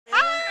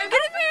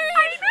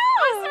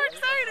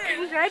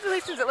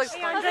Congratulations. It looks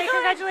fun. Andre,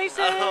 congratulations.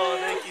 Oh,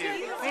 thank you.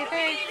 What do you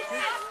think?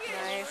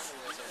 Nice.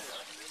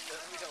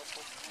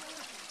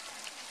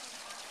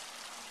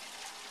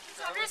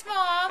 Andre's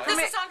mom.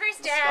 This is Andre's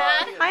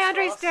dad. Hi,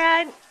 Andre's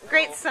dad.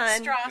 Great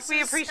son.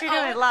 We appreciate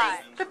him a lot.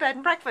 The bed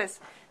and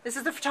breakfast. This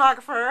is the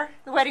photographer,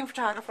 the wedding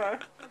photographer.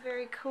 Oh,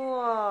 very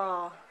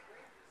cool.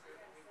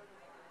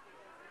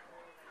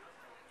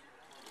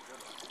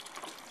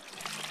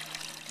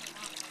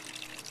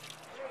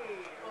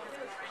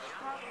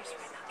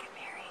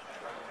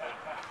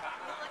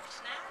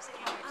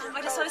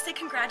 I just want to say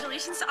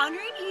congratulations to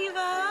Andre and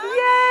Eva.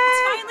 Yay!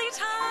 It's finally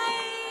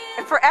time.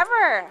 And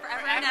forever.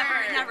 Forever and ever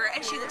and ever.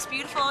 And she looks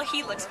beautiful.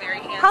 He looks very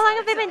handsome. How long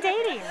have they been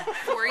dating?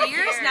 4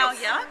 years now,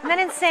 yeah. Isn't that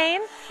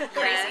insane?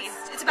 Crazy.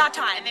 It's about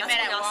time. And they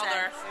met at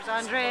Waldorf. There's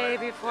Andre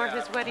before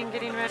his wedding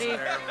getting ready.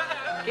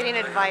 Getting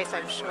advice,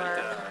 I'm sure.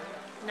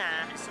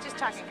 Nah, just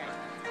talking guys.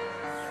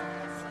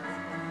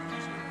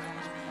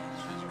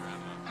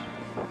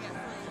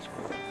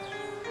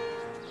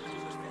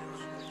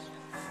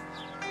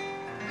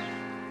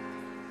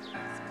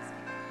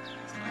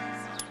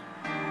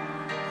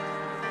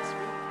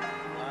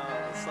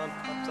 Sun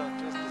pops out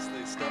just as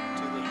they step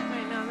to the...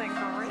 I know, that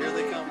great. Here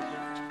they come.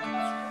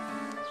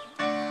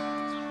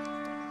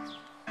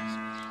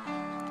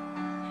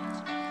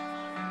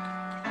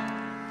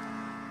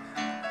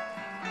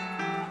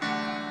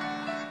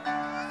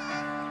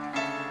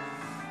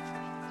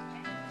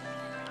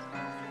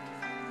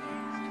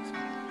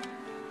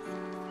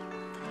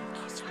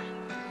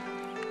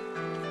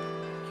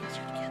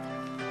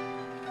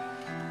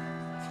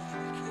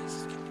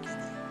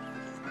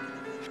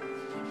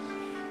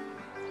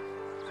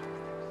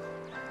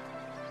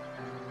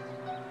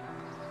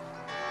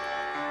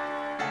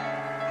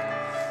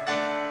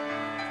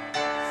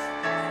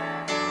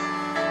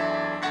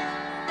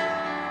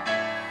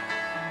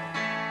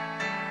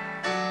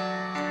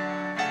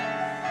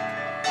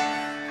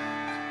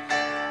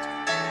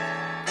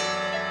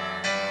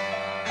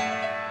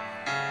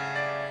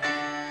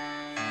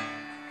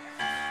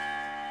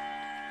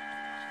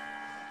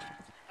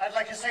 I'd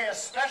like to say a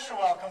special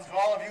welcome to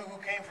all of you who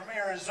came from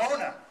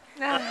Arizona.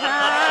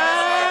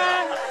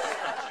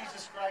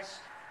 Jesus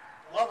Christ,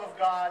 the love of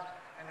God,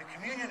 and the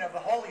communion of the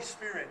Holy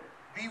Spirit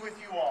be with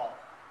you all.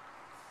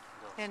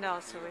 And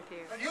also with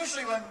you. But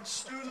usually when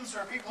students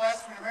or people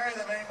ask me to marry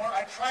them anymore,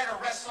 I try to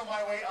wrestle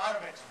my way out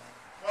of it.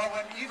 Well,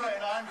 when Eva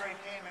and Andre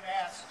came and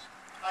asked,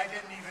 I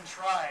didn't even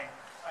try.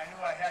 I knew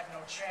I had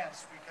no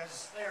chance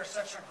because they are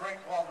such a great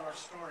Waldorf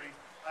story,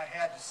 I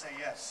had to say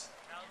yes.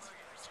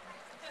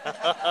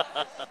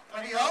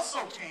 But he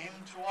also came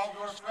to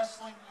Waldorf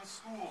wrestling with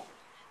school.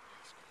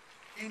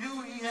 He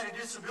knew he had a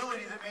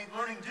disability that made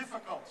learning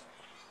difficult.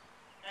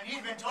 And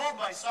he'd been told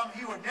by some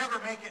he would never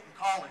make it in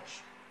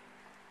college.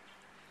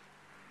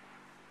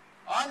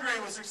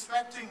 Andre was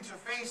expecting to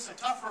face a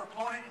tougher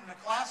opponent in the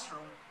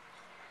classroom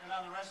than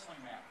on the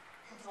wrestling mat.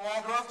 He went to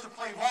Waldorf to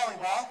play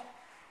volleyball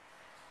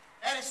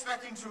and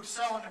expecting to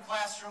excel in the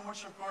classroom,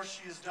 which of course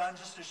she has done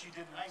just as she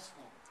did in high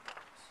school.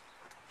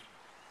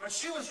 But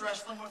she was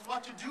wrestling with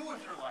what to do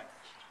with her life,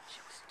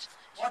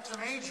 what to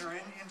major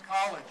in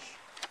college.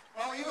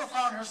 Well, Eva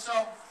found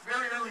herself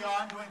very early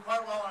on doing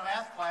quite well in a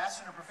math class,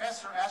 and a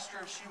professor asked her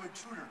if she would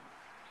tutor.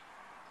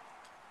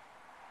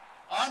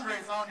 Andre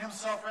found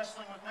himself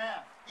wrestling with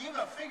math.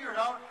 Eva figured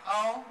out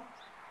how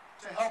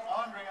to help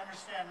Andre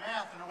understand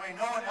math in a way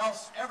no one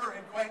else ever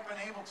had quite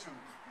been able to.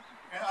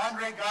 And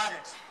Andre got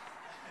it.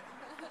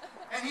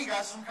 And he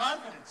got some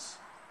confidence.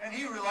 And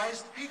he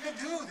realized he could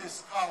do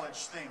this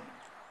college thing.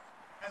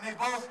 And they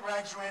both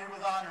graduated with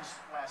honors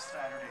last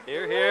Saturday.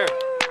 Here, here.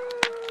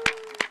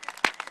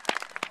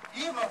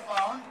 Eva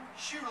found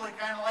she really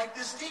kind of liked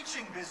this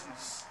teaching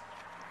business.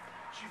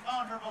 She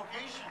found her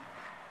vocation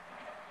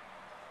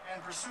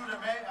and pursued a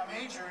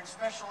major in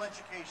special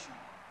education.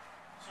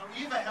 So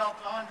Eva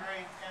helped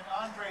Andre, and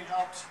Andre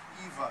helped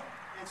Eva.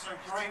 It's a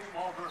great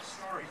Waldorf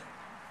story.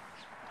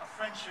 A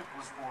friendship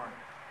was born.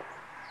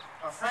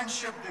 A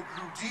friendship that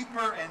grew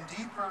deeper and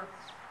deeper,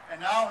 and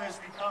now has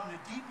become the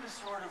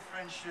deepest sort of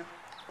friendship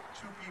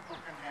two people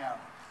can have.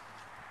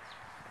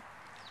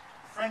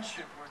 A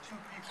friendship where two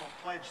people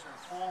pledge their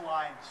full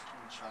lives to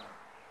each other,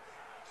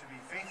 to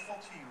be faithful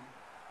to you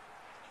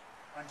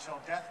until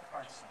death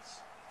parts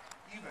us.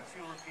 Eva, if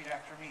you'll repeat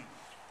after me.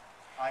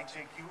 I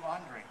take you,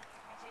 Andre,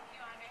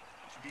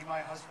 to be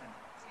my husband,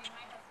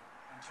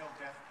 until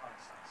death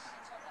parts us.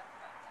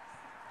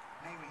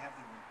 May we have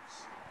the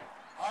words.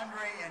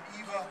 Andre and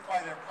Eva, by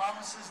their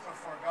promises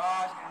before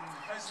God and in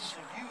the presence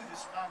of you,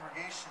 this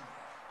congregation,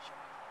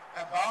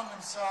 have bound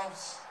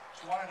themselves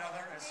to one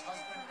another as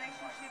husband and wife.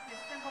 This relationship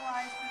is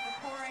symbolized through the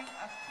pouring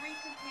of 3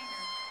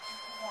 containers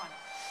into one.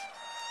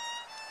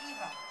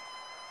 Eva,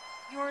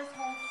 yours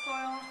holds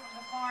soil from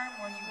the farm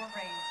where you were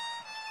raised,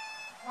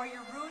 where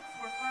your roots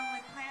were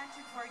firmly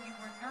planted, where you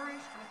were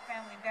nourished with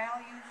family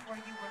values,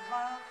 where you were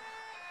loved,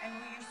 and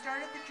where you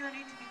started the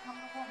journey to become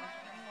the woman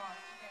that you are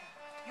today.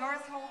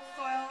 Yours holds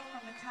soil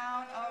from the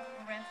town of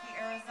Morenci,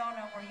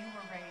 Arizona, where you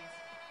were raised,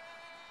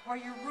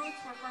 where your roots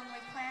were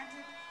firmly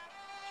planted,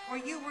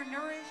 where you were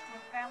nourished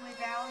with family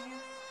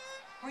values,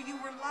 where you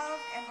were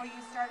loved, and where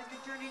you started the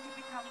journey to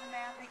become the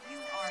man that you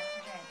are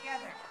today.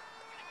 Together,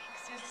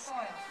 this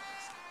soil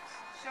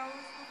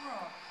shows the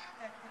world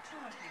that the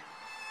two of you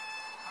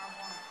are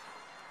one.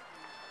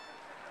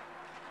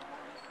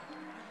 You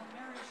will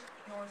nourish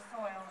your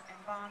soil and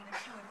bond the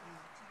two of you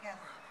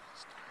together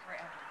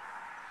forever.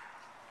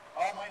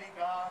 Almighty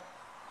God,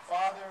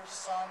 Father,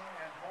 Son,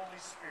 and Holy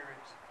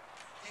Spirit,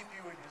 keep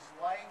you in his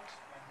light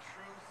and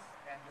truth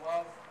and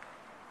love,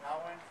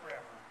 now and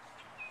forever.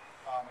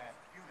 Amen.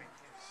 You may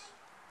kiss.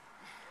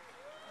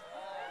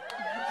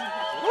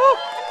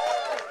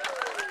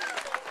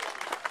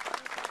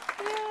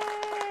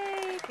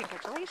 Yay!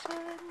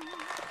 Congratulations.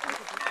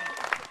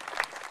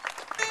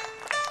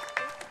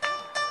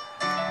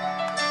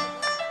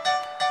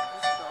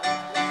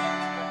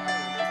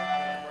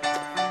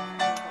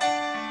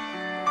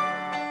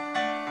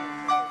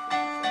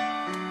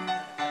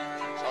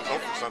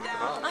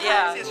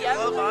 Yeah. Yeah.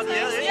 Glove on.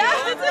 Yeah. There you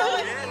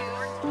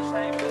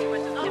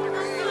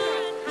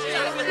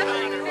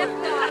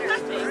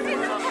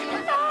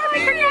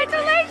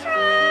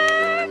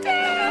Congratulations!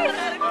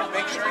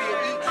 Make sure you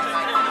eat.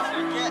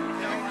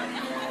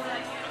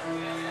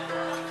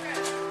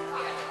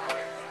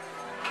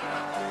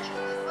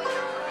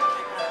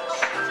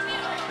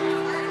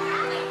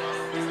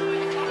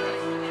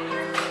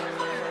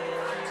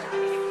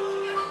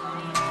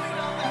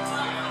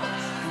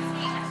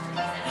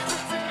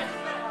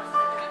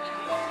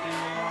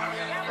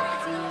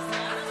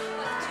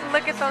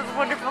 Look at those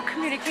wonderful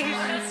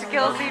communication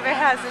skills Eva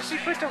has that she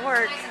put to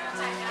work.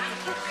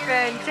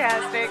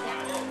 Fantastic.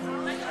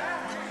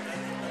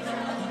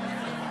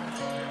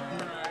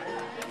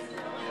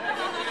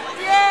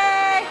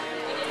 Yay!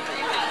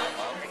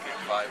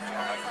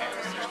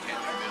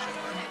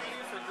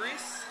 For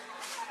Greece,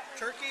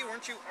 Turkey,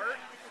 weren't you art?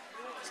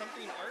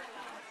 Something art?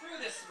 Through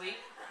this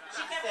week,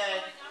 she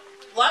said,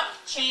 luck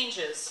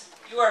changes.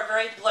 You are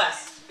very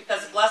blessed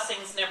because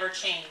blessings never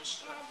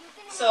change.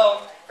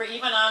 So, for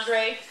Eva and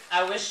Andre,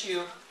 I wish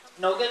you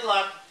no good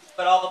luck,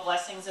 but all the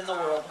blessings in the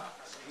world.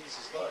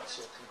 Jesus Lord,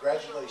 so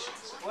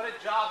congratulations. What a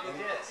job you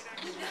did.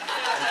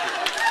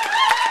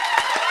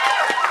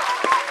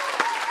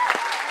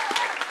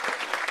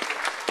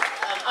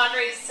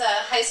 Andre's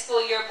high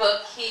school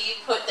yearbook, he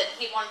put that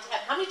he wanted to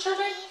have, how many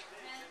children?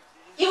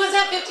 He was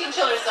at 15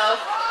 children, so.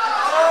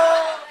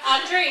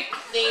 Andre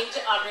named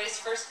Andre's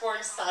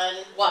firstborn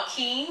son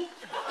Joaquin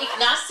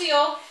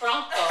Ignacio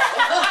Franco.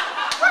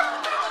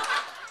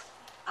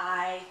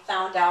 I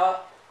found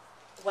out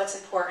what's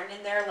important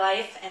in their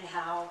life and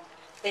how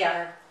they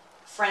are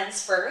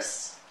friends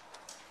first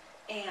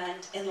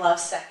and in love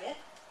second,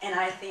 and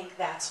I think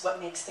that's what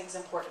makes things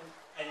important.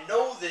 I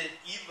know that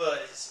Eva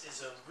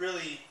is a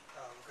really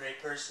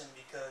great person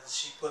because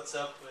she puts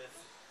up with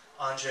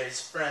Andre's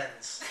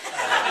friends.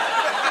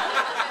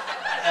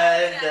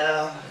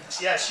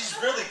 Yeah, she's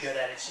really good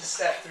at it. She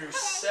sat through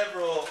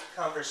several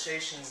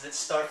conversations that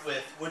start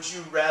with, would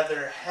you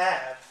rather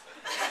have?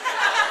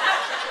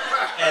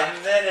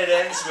 And then it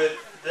ends with,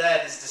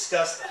 that is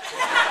disgusting.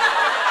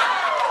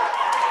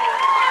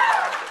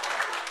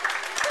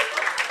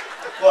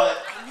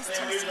 But we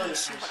really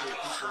appreciate people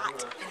who are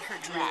In her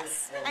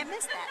dress. I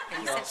missed that, but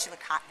he said she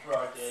looked hot. for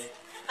our day.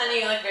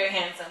 Honey, you look very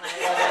handsome. I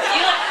love it.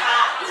 You look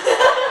hot.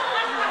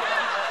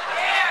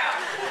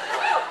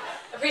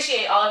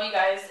 Appreciate all of you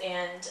guys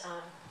and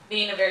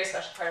being a very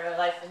special part of our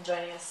life and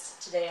joining us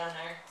today on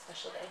our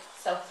special day.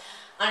 So,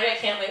 Andre, I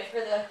can't wait for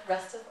the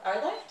rest of our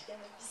life together.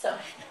 So,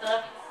 I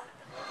love you.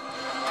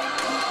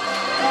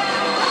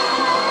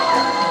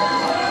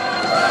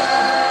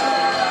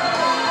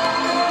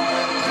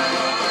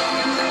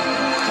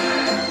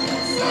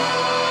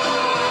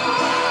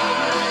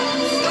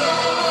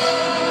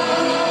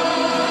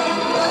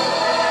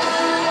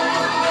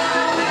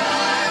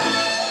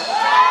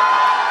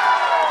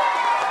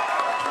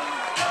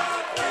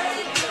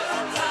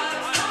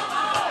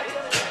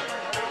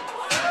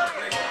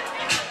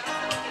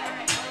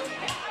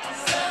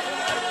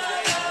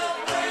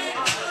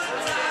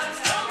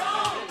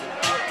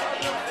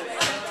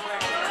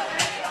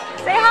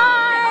 Say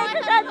hi!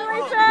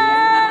 Congratulations!